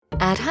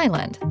At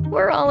Highland,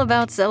 we're all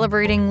about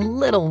celebrating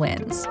little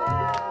wins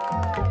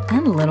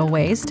and little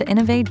ways to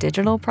innovate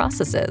digital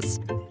processes.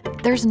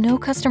 There's no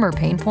customer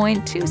pain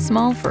point too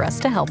small for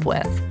us to help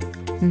with.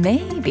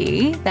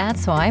 Maybe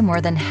that's why more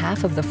than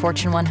half of the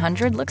Fortune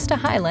 100 looks to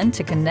Highland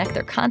to connect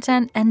their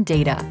content and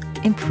data,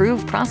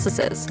 improve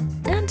processes,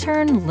 and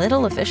turn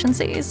little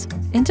efficiencies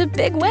into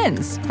big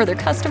wins for their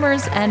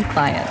customers and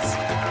clients.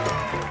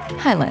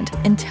 Highland,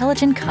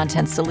 intelligent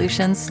content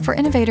solutions for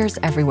innovators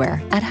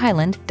everywhere at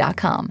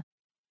highland.com.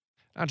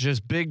 Not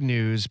just big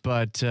news,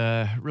 but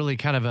really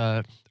kind of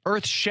a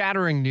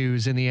earth-shattering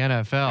news in the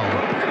NFL.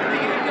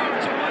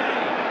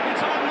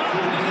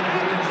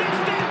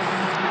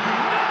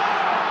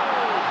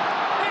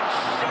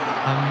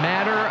 A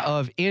matter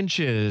of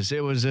inches.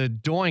 It was a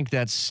doink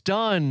that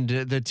stunned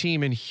the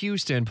team in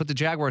Houston, put the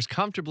Jaguars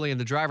comfortably in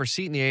the driver's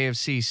seat in the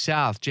AFC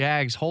South.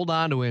 Jags hold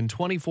on to win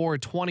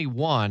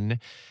 24-21.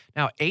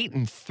 Now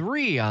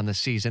 8-3 on the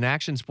season.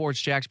 Action Sports'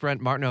 Jax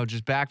Brent Martineau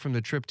just back from the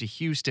trip to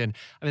Houston.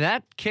 I mean,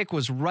 that kick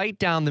was right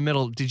down the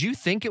middle. Did you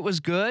think it was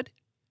good?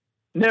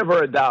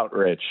 Never a doubt,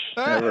 Rich.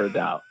 Never a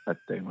doubt. That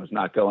thing was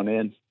not going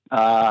in.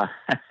 Yeah,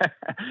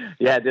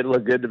 it did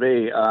look good to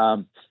me. I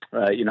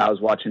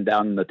was watching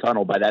down in the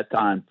tunnel by that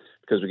time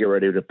because we get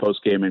ready to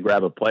post game and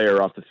grab a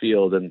player off the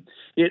field. And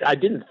I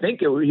didn't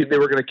think they were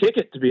going to kick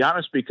it, to be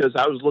honest, because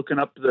I was looking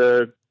up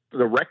the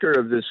record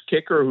of this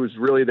kicker who's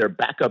really their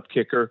backup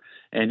kicker,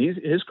 and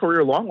his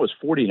career long was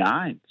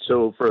 49.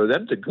 So for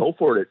them to go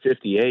for it at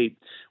 58,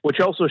 which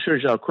also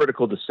shows you how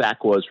critical the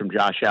sack was from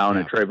Josh Allen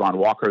and Trayvon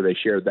Walker. They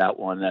shared that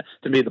one.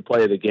 To me, the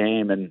play of the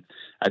game, and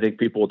I think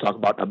people will talk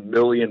about a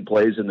million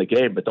plays in the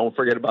game, but don't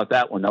forget about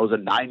that one. That was a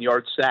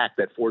 9-yard sack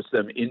that forced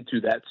them into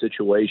that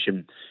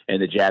situation,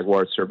 and the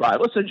Jaguars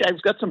survived. Listen,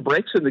 Jags got some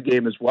breaks in the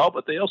game as well,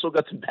 but they also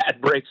got some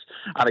bad breaks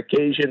on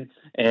occasion,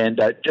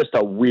 and just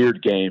a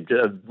weird game,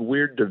 a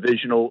weird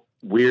divisional,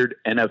 weird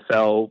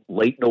NFL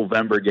late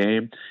November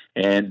game,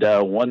 and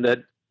one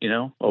that,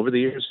 over the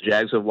years,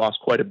 Jags have lost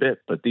quite a bit,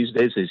 but these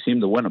days they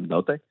seem to win them,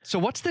 don't they? So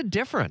what's the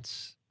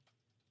difference?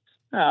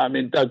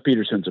 Doug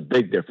Peterson's a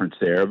big difference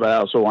there, but I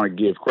also want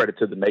to give credit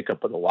to the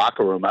makeup of the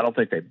locker room. I don't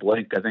think they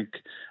blink.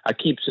 I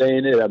keep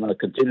saying it. I'm going to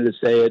continue to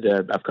say it.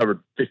 I've covered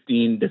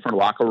 15 different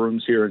locker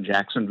rooms here in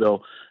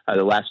Jacksonville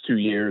the last 2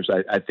 years.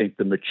 I think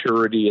the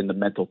maturity and the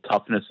mental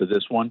toughness of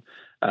this one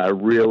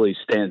really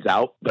stands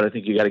out, but I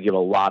think you got to give a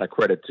lot of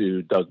credit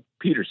to Doug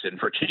Peterson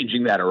for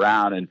changing that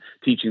around and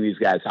teaching these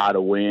guys how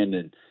to win,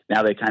 and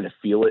now they kind of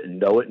feel it and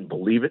know it and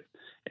believe it.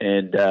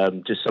 And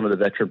just some of the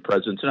veteran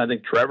presence. And I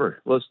think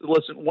Trevor,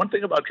 listen, one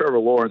thing about Trevor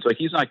Lawrence,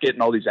 he's not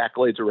getting all these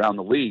accolades around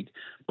the league,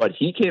 but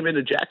he came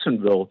into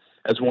Jacksonville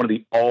as one of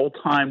the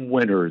all-time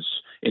winners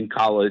in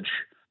college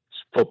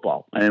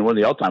football and one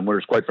of the all-time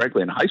winners, quite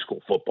frankly, in high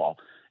school football.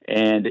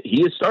 And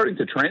he is starting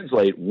to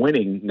translate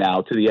winning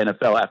now to the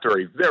NFL after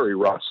a very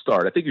rough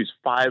start. I think he was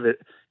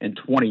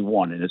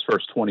 5-21 in his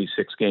first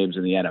 26 games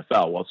in the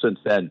NFL. Well, since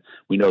then,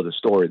 we know the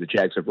story. The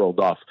Jags have rolled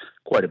off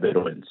quite a bit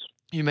of wins.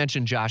 You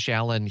mentioned Josh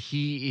Allen.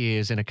 He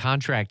is in a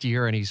contract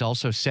year, and he's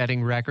also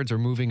setting records or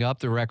moving up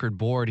the record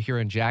board here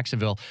in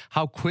Jacksonville.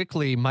 How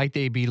quickly might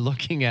they be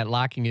looking at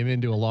locking him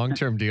into a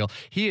long-term deal?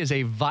 He is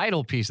a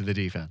vital piece of the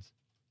defense.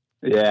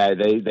 Yeah,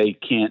 they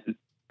can't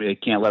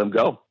let him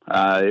go.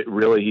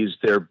 Really, he's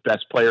their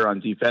best player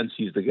on defense.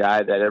 He's the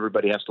guy that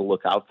everybody has to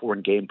look out for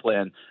and game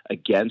plan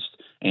against,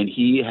 and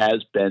he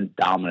has been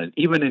dominant.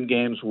 Even in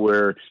games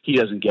where he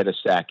doesn't get a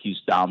sack, he's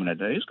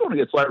dominant. And he's going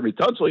against Larry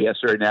Tunsil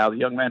yesterday now, the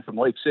young man from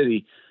Lake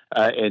City,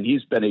 and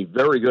he's been a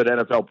very good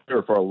NFL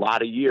player for a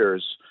lot of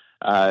years.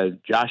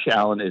 Josh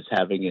Allen is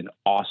having an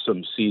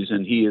awesome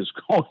season. He is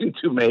going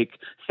to make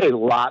a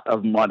lot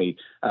of money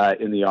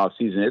in the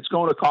offseason. It's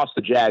going to cost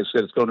the Jags,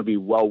 but it's going to be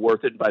well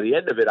worth it. By the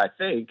end of it, I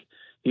think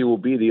he will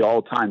be the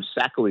all-time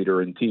sack leader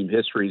in team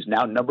history. He's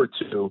now number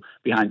 2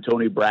 behind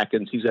Tony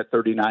Brackens. He's at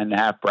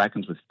 39.5.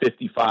 Brackens with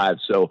 55.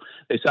 So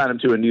they signed him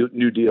to a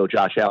new deal.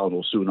 Josh Allen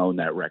will soon own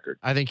that record.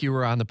 I think you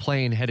were on the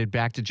plane headed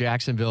back to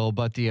Jacksonville,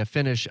 but the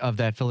finish of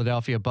that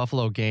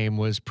Philadelphia-Buffalo game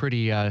was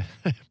pretty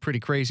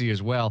crazy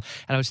as well.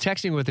 And I was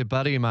texting with a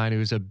buddy of mine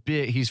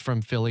he's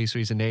from Philly, so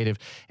he's a native,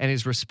 and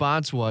his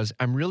response was,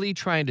 I'm really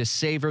trying to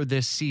savor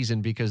this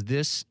season because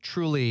this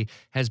truly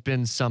has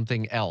been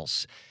something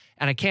else.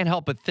 And I can't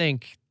help but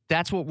think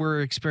that's what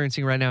we're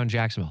experiencing right now in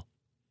Jacksonville.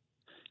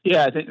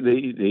 Yeah, I think the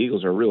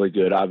Eagles are really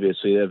good.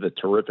 Obviously, they have a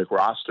terrific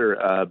roster,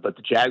 but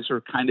the Jags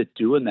are kind of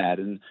doing that.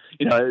 And,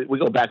 we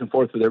go back and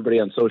forth with everybody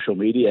on social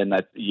media, and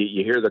that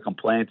you hear the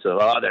complaints of,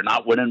 they're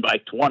not winning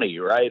by 20,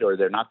 right? Or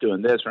they're not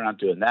doing this or not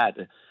doing that.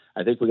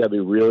 I think we got to be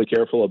really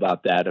careful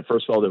about that.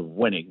 First of all, they're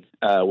winning,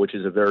 which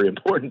is a very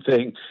important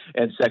thing.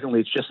 And secondly,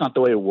 it's just not the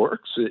way it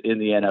works in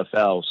the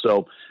NFL.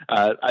 So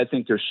I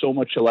think there's so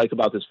much to like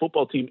about this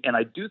football team. And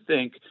I do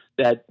think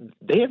that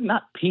they have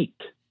not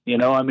peaked. You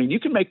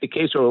can make the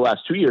case over the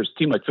last 2 years, a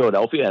team like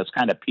Philadelphia has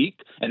kind of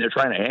peaked and they're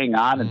trying to hang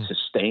on and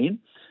sustain.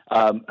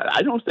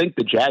 I don't think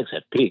the Jags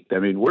have peaked. I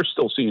mean, we're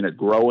still seeing a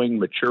growing,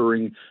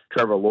 maturing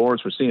Trevor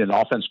Lawrence. We're seeing an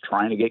offense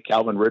trying to get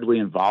Calvin Ridley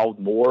involved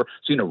more.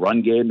 Seeing a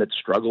run game that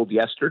struggled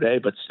yesterday,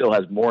 but still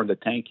has more in the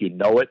tank. You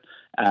know it.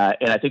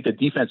 And I think the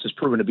defense has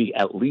proven to be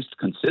at least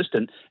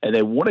consistent, and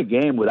they won a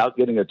game without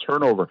getting a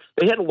turnover.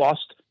 They had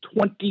lost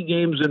 20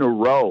 games in a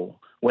row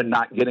when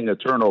not getting a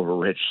turnover,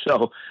 Rich.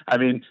 So, I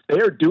mean, they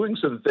are doing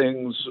some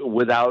things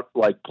without,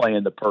 like,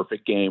 playing the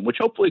perfect game, which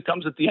hopefully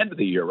comes at the end of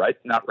the year, right?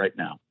 Not right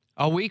now.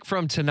 A week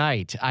from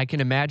tonight, I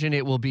can imagine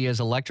it will be as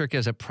electric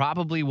as it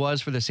probably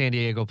was for the San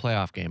Diego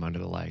playoff game under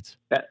the lights.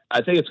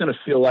 I think it's going to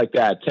feel like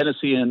that.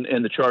 Tennessee and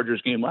the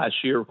Chargers game last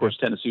year, of course,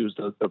 Tennessee was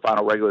the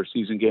final regular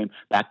season game,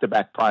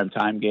 back-to-back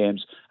primetime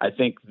games. I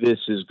think this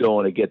is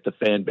going to get the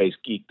fan base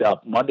geeked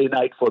up. Monday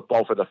Night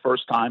Football for the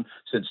first time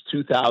since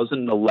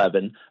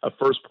 2011, a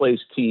first-place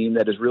team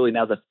that is really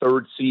now the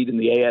third seed in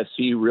the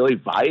AFC, really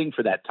vying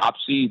for that top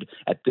seed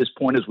at this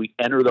point as we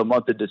enter the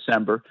month of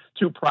December.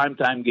 2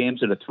 primetime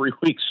games in a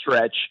 3-week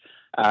stretch.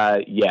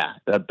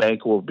 The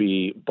bank will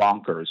be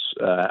bonkers,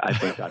 I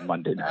think, on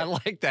Monday night. I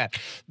like that.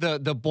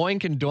 The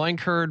boink and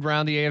doink heard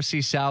around the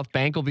AFC South.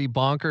 Bank will be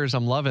bonkers.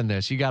 I'm loving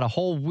this. You got a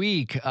whole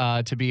week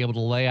to be able to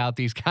lay out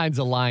these kinds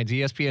of lines.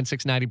 ESPN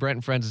 690, Brent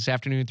and Friends this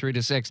afternoon, 3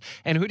 to 6.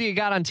 And who do you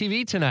got on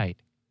TV tonight?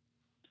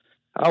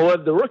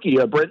 The rookie,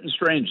 Brent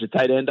Strange, the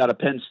tight end out of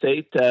Penn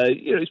State.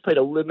 He's played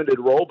a limited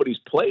role, but he's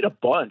played a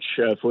bunch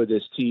for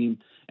this team.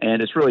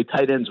 And it's really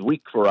tight ends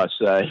week for us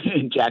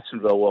in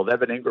Jacksonville. Well,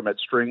 Evan Ingram at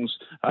Strings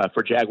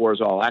for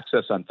Jaguars All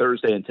Access on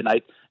Thursday, and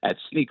tonight at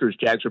Sneakers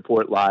Jags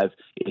Report Live,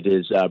 it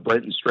is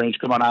Brent Strange.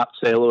 Come on out,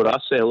 say hello to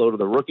us, say hello to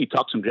the rookie,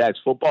 talk some Jags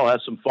football, have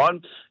some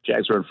fun.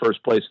 Jags are in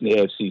first place in the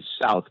AFC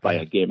South by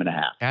a game and a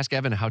half. Ask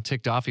Evan how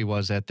ticked off he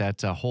was at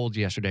that hold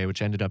yesterday,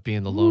 which ended up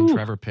being the lone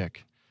Trevor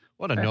pick.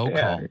 What a no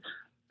call.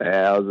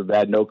 Yeah, it was a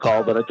bad no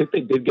call, but I think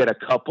they did get a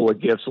couple of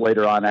gifts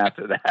later on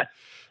after that.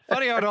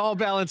 Funny how it all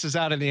balances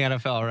out in the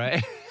NFL,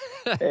 right?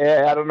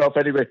 Yeah, I don't know if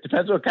anybody,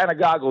 depends what kind of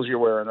goggles you're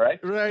wearing, right?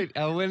 Right.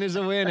 A win is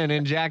a win. And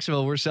in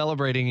Jacksonville, we're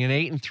celebrating an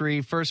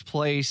 8-3 first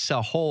place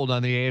hold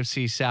on the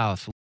AFC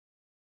South.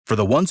 For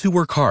the ones who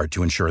work hard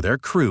to ensure their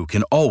crew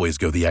can always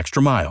go the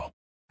extra mile,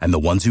 and the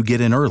ones who get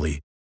in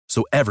early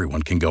so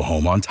everyone can go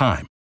home on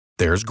time,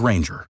 there's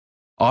Grainger,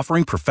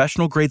 offering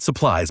professional-grade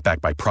supplies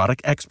backed by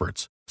product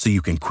experts so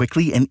you can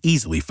quickly and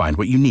easily find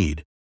what you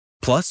need.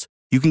 Plus,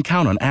 you can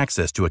count on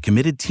access to a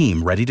committed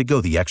team ready to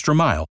go the extra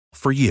mile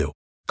for you.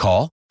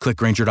 Call, click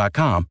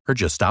Grainger.com, or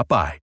just stop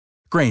by.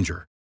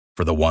 Grainger,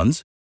 for the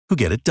ones who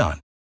get it done.